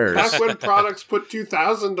of squares. Back when products put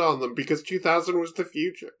 2000 on them because 2000 was the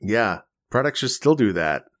future. Yeah. Products should still do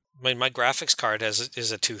that. I mean, my graphics card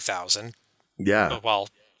is a 2000. Yeah. Well,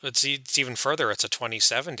 it's even further. It's a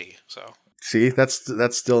 2070. So. See, that's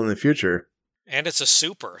still in the future. And it's a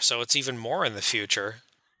super, so it's even more in the future.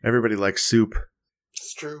 Everybody likes soup.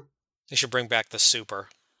 It's true. They should bring back the super.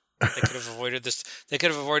 They could have avoided this. They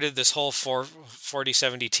could have avoided this whole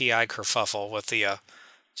 4070 Ti kerfuffle with the.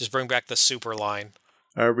 Just bring back the super line.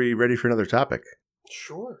 Are we ready for another topic?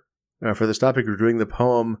 Sure. For this topic, we're doing the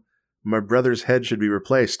poem "My Brother's Head Should Be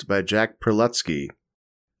Replaced" by Jack Prelutsky.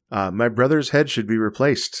 My brother's head should be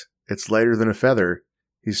replaced. It's lighter than a feather.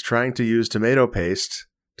 He's trying to use tomato paste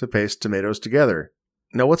to paste tomatoes together.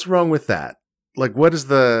 Now, what's wrong with that? Like, what is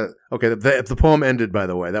the... Okay, the poem ended, by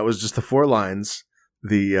the way. That was just the 4 lines.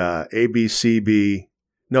 The ABCB...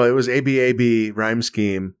 No, it was ABAB rhyme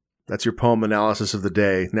scheme. That's your poem analysis of the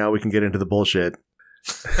day. Now we can get into the bullshit.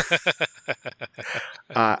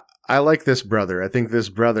 I like this brother. I think this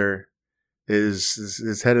brother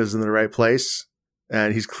his head is in the right place.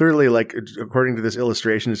 And he's clearly, like, according to this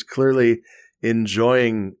illustration, is clearly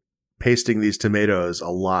enjoying pasting these tomatoes a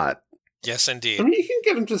lot. Yes, indeed. I mean, you can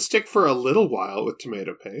get him to stick for a little while with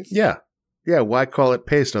tomato paste. Yeah. Yeah, why call it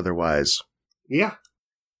paste otherwise? Yeah.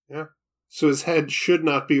 Yeah. So his head should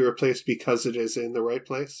not be replaced because it is in the right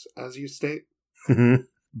place, as you state?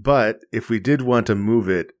 But if we did want to move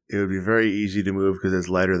it, it would be very easy to move because it's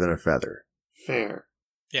lighter than a feather. Fair.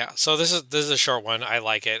 Yeah, so this is a short one. I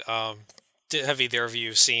like it. Have either of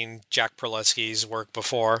you seen Jack Prelutsky's work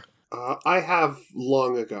before? I have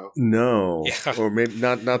long ago. No. Yeah. Or maybe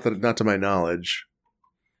not to my knowledge.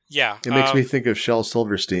 Yeah. It makes me think of Shel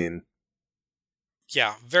Silverstein.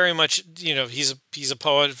 Yeah, very much. He's a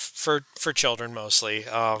poet for children mostly.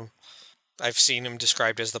 I've seen him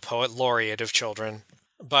described as the poet laureate of children.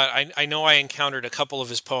 But I know I encountered a couple of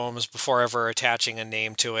his poems before ever attaching a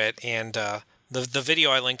name to it, and the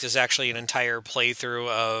video I linked is actually an entire playthrough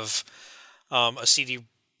of a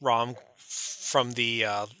CD-ROM from the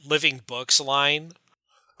Living Books line.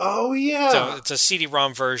 Oh, yeah. So it's a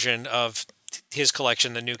CD-ROM version of his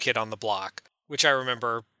collection, The New Kid on the Block, which I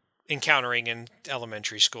remember encountering in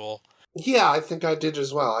elementary school. Yeah, I think I did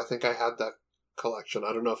as well. I think I had that collection.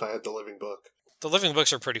 I don't know if I had the Living Book. The Living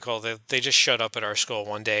Books are pretty cool. They just showed up at our school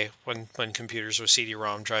one day when computers with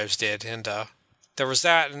CD-ROM drives did, and there was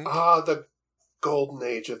that. And, the golden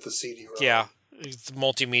age of the CD-ROM. Yeah, the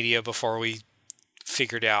multimedia before we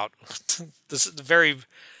figured out this is very,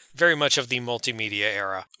 very much of the multimedia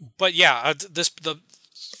era. But yeah,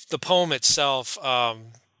 the poem itself,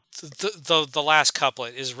 the last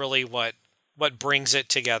couplet is really what brings it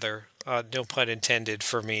together. No pun intended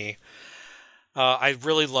for me. I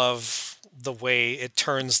really love the way it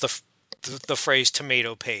turns the phrase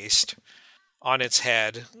tomato paste on its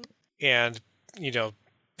head and,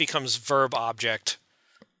 becomes verb object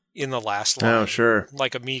in the last line. Oh, sure.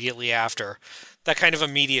 Like immediately after. That kind of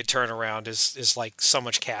immediate turnaround is like so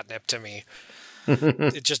much catnip to me.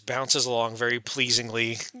 It just bounces along very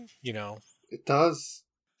pleasingly, It does.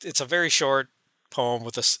 It's a very short poem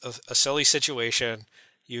with a silly situation.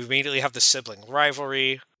 You immediately have the sibling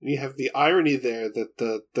rivalry. You have the irony there that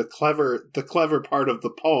the clever part of the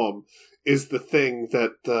poem is the thing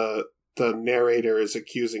that the narrator is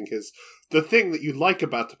accusing the thing that you like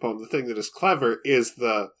about the poem, the thing that is clever, is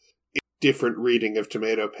the different reading of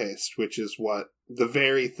tomato paste, which is what the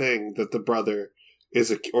very thing that the brother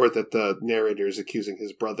or that the narrator is accusing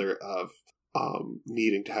his brother of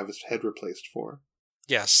needing to have his head replaced for.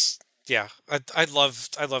 Yes. Yeah. I love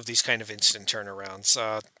these kind of instant turnarounds.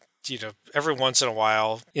 Every once in a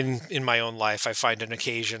while in my own life, I find an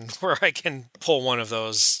occasion where I can pull one of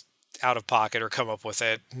those out of pocket or come up with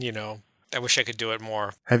it. I wish I could do it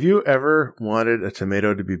more. Have you ever wanted a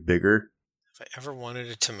tomato to be bigger? If I ever wanted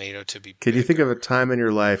a tomato to be Can you think of a time in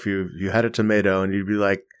your life you had a tomato and you'd be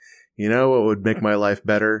like, what would make my life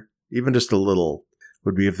better? Even just a little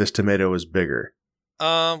would be if this tomato was bigger.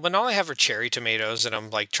 When all I have are cherry tomatoes and I'm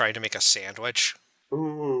like trying to make a sandwich.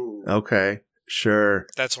 Ooh. Okay, sure.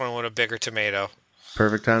 That's when I want a bigger tomato.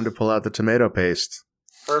 Perfect time to pull out the tomato paste.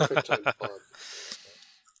 Perfect time for fun.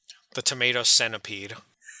 The tomato centipede.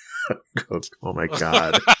 Oh my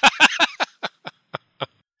God.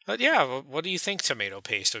 But yeah, what do you think tomato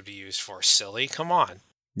paste would be used for? Silly, come on.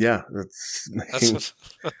 Yeah, that's That's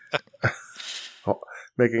making, what,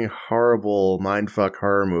 making horrible mindfuck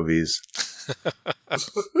horror movies.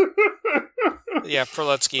 yeah,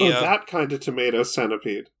 Perletsky. that kind of tomato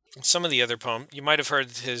centipede. Some of the other poem, you might have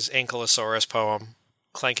heard his Ankylosaurus poem.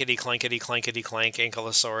 Clankety, clankety, clankety, clank.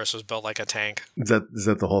 Ankylosaurus was built like a tank. Is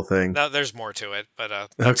that the whole thing? No, there's more to it, but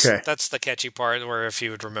Okay. That's the catchy part where if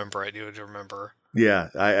you would remember it, you would remember. Yeah,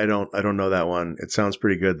 I don't know that one. It sounds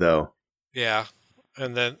pretty good though. Yeah,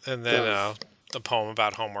 and then the poem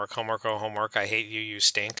about homework. Homework, oh homework, I hate you, you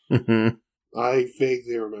stink. I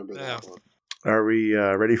vaguely remember that one. Are we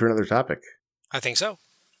ready for another topic? I think so.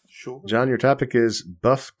 Sure. John, your topic is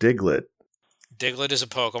Buff Diglett. Diglett is a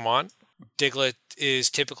Pokemon. Diglett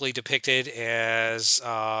is typically depicted as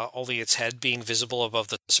only its head being visible above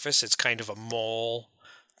the surface. It's kind of a mole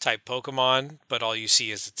type Pokemon, but all you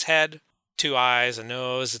see is its head, 2 eyes, a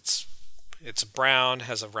nose. It's brown,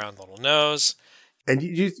 has a round little nose. And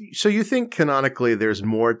so you think canonically there's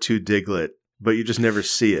more to Diglett, but you just never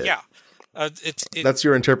see it. Yeah, that's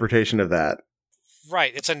your interpretation of that.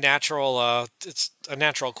 Right. It's a natural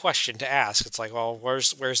question to ask. It's like, well,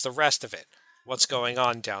 where's the rest of it? What's going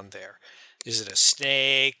on down there? Is it a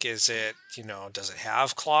snake? Is it, does it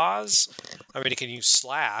have claws? I mean, it can use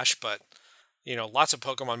slash, but, lots of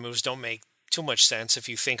Pokemon moves don't make too much sense if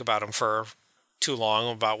you think about them for too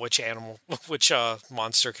long about which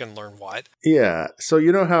monster can learn what. Yeah. So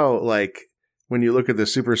you know how, like, when you look at the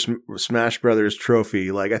Super Smash Brothers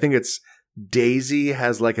trophy, like, I think it's Daisy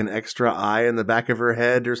has, like, an extra eye in the back of her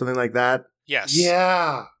head or something like that? Yes.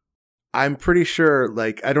 Yeah. I'm pretty sure,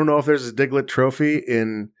 like, I don't know if there's a Diglett trophy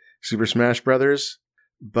in Super Smash Brothers,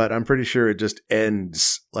 but I'm pretty sure it just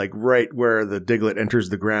ends, like, right where the Diglett enters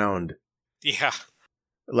the ground. Yeah.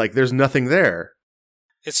 Like, there's nothing there.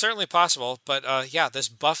 It's certainly possible, but this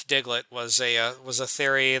buff Diglett was a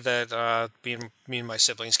theory that me and my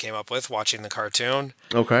siblings came up with watching the cartoon.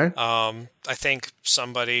 Okay. I think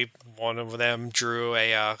one of them drew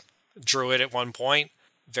it at one point.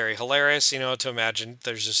 Very hilarious, to imagine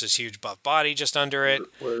there's just this huge buff body just under it.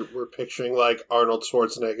 We're picturing like Arnold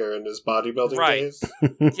Schwarzenegger in his bodybuilding days.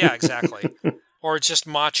 Yeah, exactly. Or just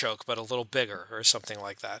Machoke, but a little bigger or something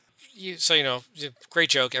like that. Great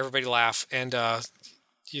joke. Everybody laugh. And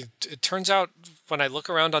it turns out when I look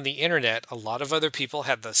around on the internet, a lot of other people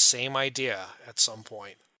had the same idea at some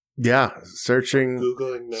point. Yeah, searching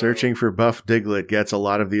for Buff Diglett gets a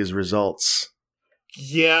lot of these results.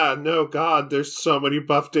 Yeah, no, God, there's so many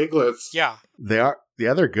buff Digletts. Yeah. They're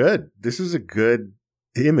good. This is a good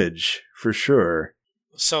image, for sure.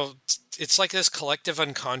 So it's like this collective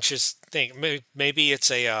unconscious thing. Maybe it's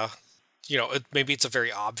maybe it's a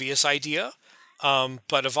very obvious idea,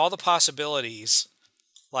 but of all the possibilities,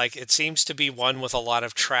 like, it seems to be one with a lot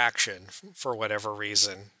of traction for whatever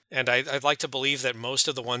reason. And I'd like to believe that most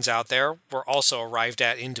of the ones out there were also arrived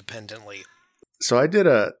at independently. So I did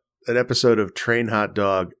an episode of Train Hot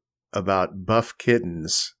Dog about buff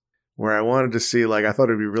kittens, where I wanted to see, like, I thought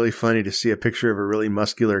it'd be really funny to see a picture of a really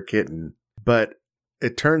muscular kitten. But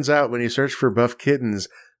it turns out when you search for buff kittens,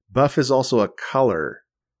 buff is also a color.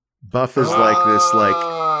 Buff is like this,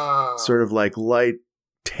 like, sort of like light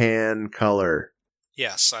tan color.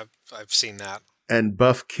 Yes, I've seen that. And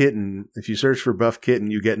buff kitten, if you search for buff kitten,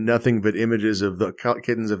 you get nothing but images of the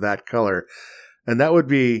kittens of that color. And that would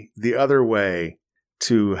be the other way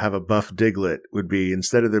to have a buff Diglett, would be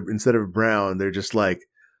instead of brown, they're just like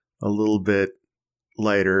a little bit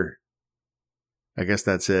lighter. I guess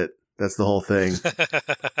that's it. That's the whole thing.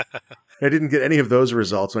 I didn't get any of those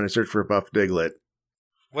results when I searched for a buff Diglett.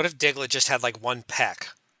 What if Diglett just had like one peck?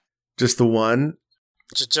 Just the one?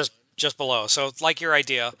 Just below. So like your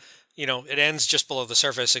idea, it ends just below the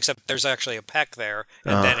surface, except there's actually a peck there,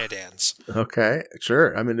 and then it ends. Okay,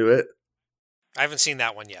 sure. I'm into it. I haven't seen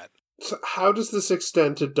that one yet. So how does this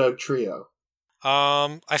extend to Doug Trio?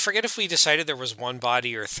 I forget if we decided there was one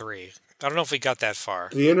body or 3. I don't know if we got that far.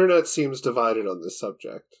 The internet seems divided on this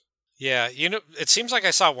subject. Yeah, it seems like I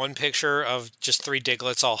saw one picture of just 3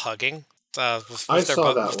 Digletts all hugging. With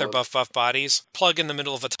their buff bodies. Plug in the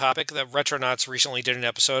middle of a topic that Retronauts recently did an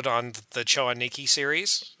episode on the Choaniki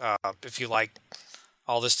series. If you like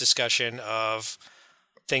all this discussion of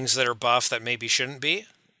things that are buff that maybe shouldn't be.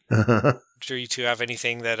 Do you two have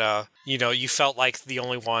anything that you felt like the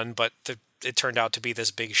only one, but it turned out to be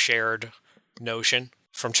this big shared notion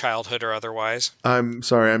from childhood or otherwise? I'm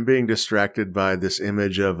sorry, I'm being distracted by this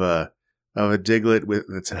image of a Diglett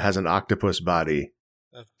that has an octopus body.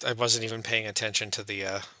 I wasn't even paying attention to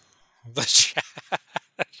the chat.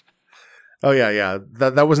 Oh yeah.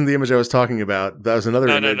 That wasn't the image I was talking about. That was another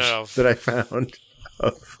image that I found.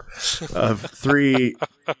 of three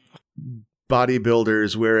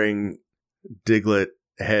bodybuilders wearing Diglett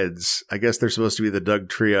heads. I guess they're supposed to be the Doug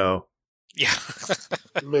Trio. Yeah.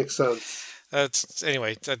 Makes sense.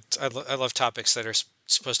 Anyway, I love topics that are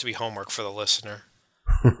supposed to be homework for the listener.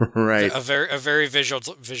 Right. A very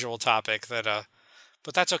visual topic that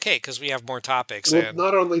but that's okay because we have more topics. Well, and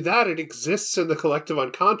not only that, it exists in the collective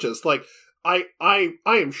unconscious. Like I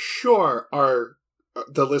am sure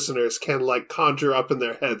the listeners can like conjure up in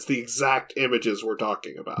their heads the exact images we're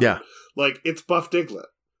talking about. Yeah. Like it's Buff Diglett.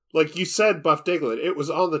 Like you said, Buff Diglett. It was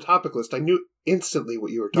on the topic list. I knew instantly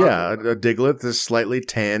what you were talking about. Yeah, a Diglett is slightly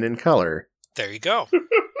tan in color. there you go.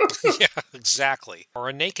 Yeah, exactly. Or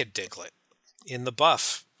a naked Diglett in the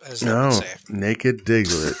buff, as they would say. Naked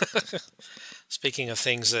Diglett. Speaking of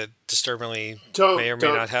things that disturbingly may or may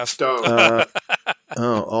Don't not have.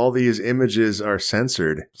 All these images are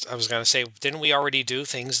censored. I was going to say, didn't we already do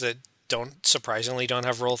things that surprisingly don't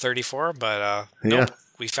have Rule 34? But nope,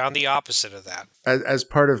 we found the opposite of that. As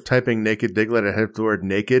part of typing naked Diglett, I typed the word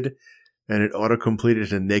naked, and it auto-completed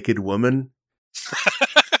to naked woman.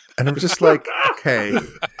 And I'm just like, okay,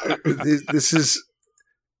 this is...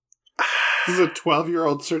 This is a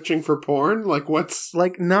 12-year-old searching for porn? Like, what's...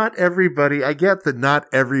 Like, not everybody... I get that not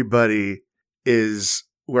everybody is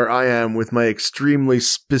where I am with my extremely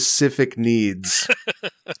specific needs.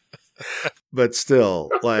 But still,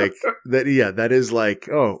 like, that is like,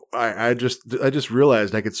 oh, I just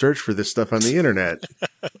realized I could search for this stuff on the internet.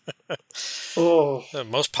 Oh. The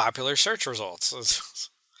most popular search results.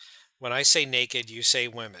 When I say naked, you say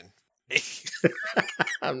women.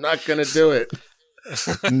 I'm not going to do it.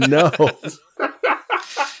 No.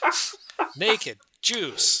 Naked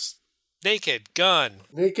juice. Naked gun.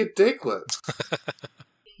 Naked Diglett.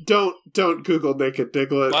 Don't Google naked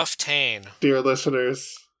Diglett. Buff Tane. Dear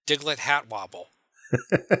listeners. Diglett hat wobble.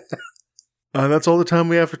 That's all the time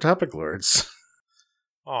we have for Topic Lords.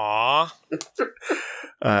 Aww.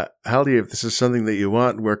 Hallie, if this is something that you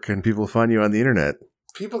want, where can people find you on the internet?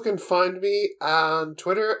 People can find me on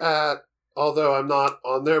Twitter although I'm not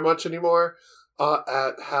on there much anymore,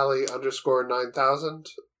 at Hallie_9000.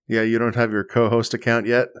 Yeah, you don't have your co-host account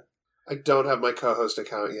yet? I don't have my co-host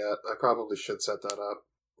account yet. I probably should set that up,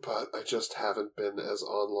 but I just haven't been as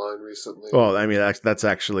online recently. Well, I mean, that's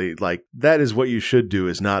actually, like, that is what you should do,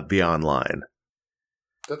 is not be online.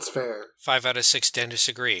 That's fair. 5 out of 6 dentists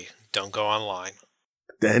agree. Don't go online.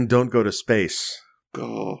 And don't go to space.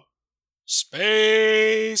 Go.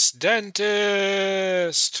 Space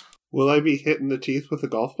dentist. Will I be hitting the teeth with a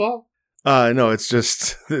golf ball? No, it's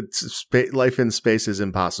just life in space is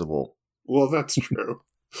impossible. Well, that's true.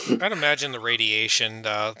 I'd imagine the radiation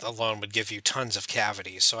alone would give you tons of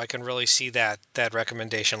cavities, so I can really see that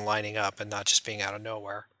recommendation lining up and not just being out of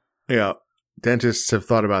nowhere. Yeah, dentists have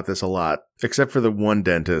thought about this a lot, except for the one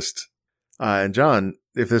dentist. And John,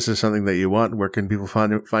 if this is something that you want, where can people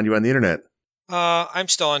find you on the internet? I'm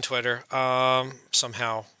still on Twitter,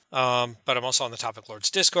 somehow. But I'm also on the Topic Lords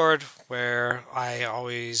Discord, where I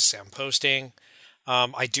always am posting.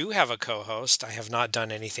 I do have a co-host. I have not done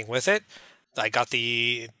anything with it. I got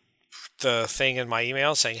the thing in my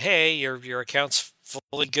email saying, "Hey, your account's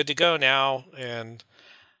fully good to go now." And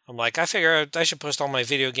I'm like, I figure I should post all my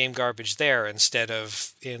video game garbage there instead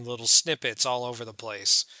of in little snippets all over the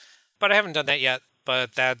place. But I haven't done that yet.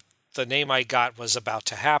 But the name I got was About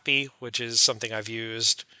to Happy, which is something I've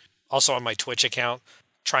used also on my Twitch account.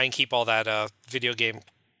 Try and keep all that video game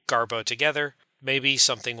garbo together. Maybe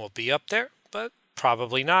something will be up there, but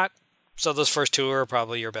probably not. So those first two are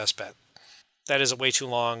probably your best bet. That is a way too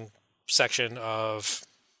long section of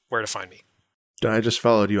where to find me. I just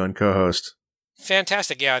followed you on co-host.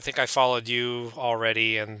 Fantastic. Yeah, I think I followed you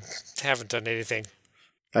already and haven't done anything.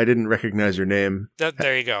 I didn't recognize your name.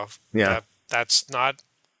 There you go. Yeah. That's not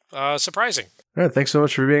surprising. All right, thanks so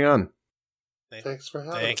much for being on. Thanks for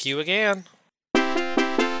having Thank you again.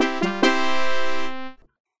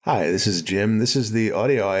 Hi, this is Jim. This is the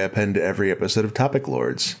audio I append to every episode of Topic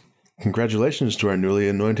Lords. Congratulations to our newly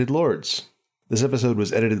anointed lords. This episode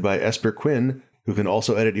was edited by Esper Quinn, who can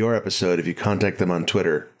also edit your episode if you contact them on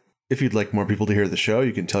Twitter. If you'd like more people to hear the show,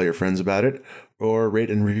 you can tell your friends about it, or rate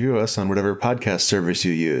and review us on whatever podcast service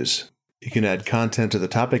you use. You can add content to the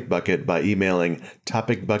Topic Bucket by emailing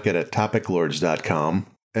topicbucket@topiclords.com,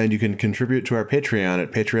 and you can contribute to our Patreon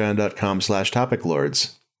at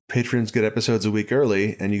patreon.com/topiclords. Patrons get episodes a week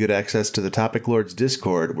early, and you get access to the Topic Lords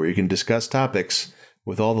Discord, where you can discuss topics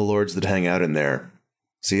with all the lords that hang out in there.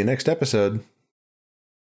 See you next episode.